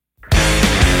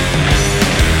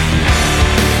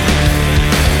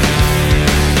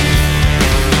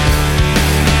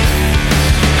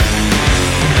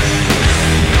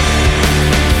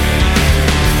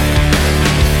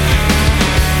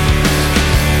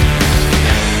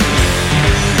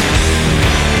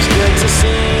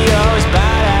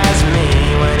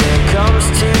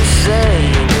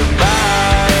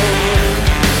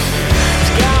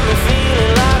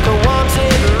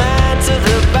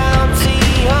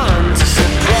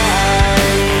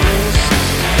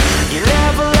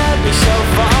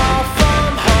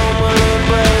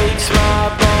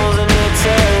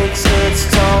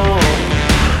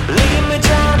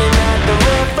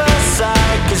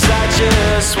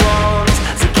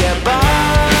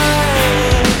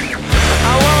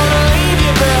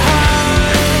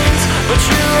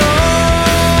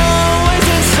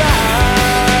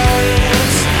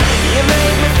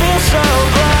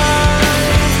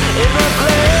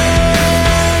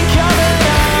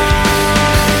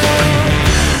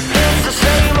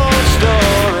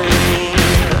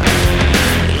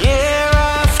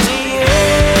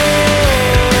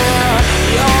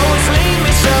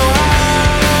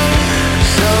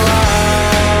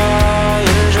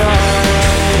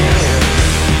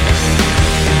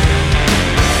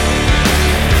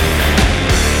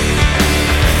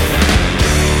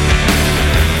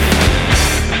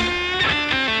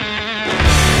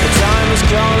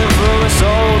calling for us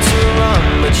all to run,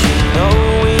 but you know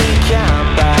we can't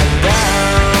back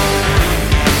down.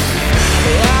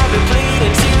 I've been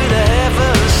pleading to the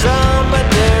heavens, son, but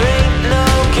there ain't no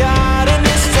God in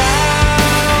this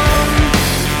town.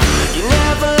 You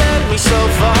never let me so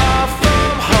far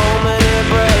from home, and it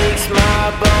breaks my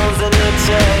bones and it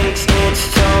takes its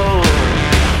toll.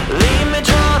 Leave me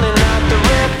drowning at the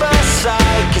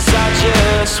riverside, 'cause I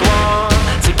just want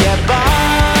to get by.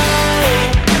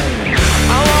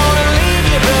 I wanna leave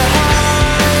you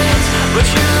behind, but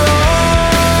you're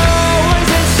always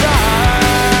in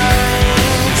sight.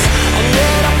 And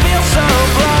yet I feel so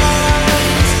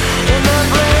blind in the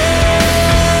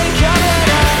blink of an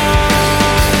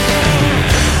eye.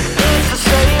 It's the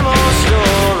same old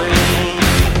story,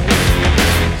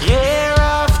 year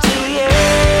after year.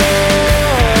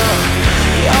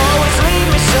 You always leave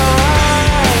me so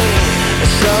high,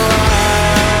 so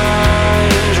high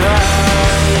and dry.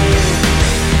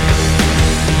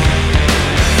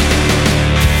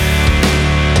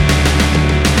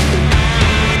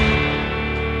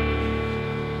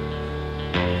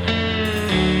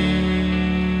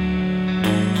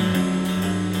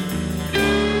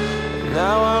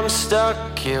 Now I'm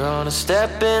stuck here on a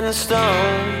stepping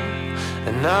stone,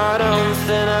 and I don't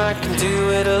think I can do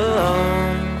it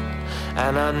alone.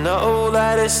 And I know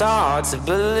that it's hard to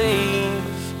believe,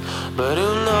 but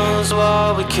who knows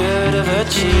what we could have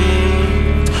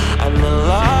achieved. And the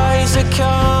lies are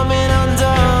coming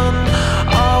undone,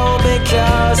 all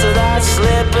because of that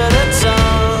slip of the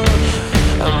tongue.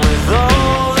 And with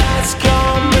all that's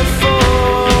gone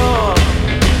before,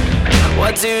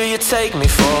 what do you take me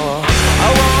for? I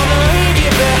wanna leave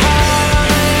you behind.